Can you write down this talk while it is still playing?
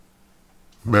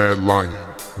Mad Lion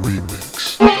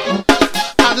Remix.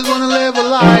 I just wanna live a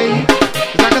life,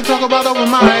 cause I can talk about open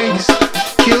mics.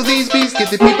 Kill these beats,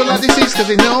 get the people out these seats, cause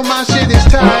they know my shit is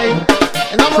tight.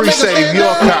 And I'm Pre-save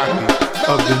your copy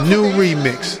of the new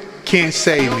remix, Can't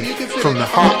Save Me, from the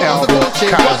Hot album,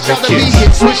 Cosmic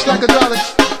Kiss. Switch like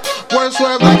hydraulics, words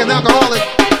swerve like an alcoholic.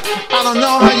 I don't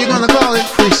know how you're gonna call it.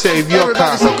 Pre-save your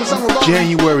copy,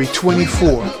 January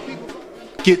 24th.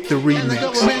 Get the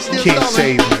remix, Can't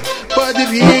Save Me. But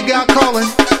if you hear God calling,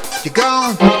 you're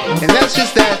gone, and that's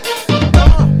just that.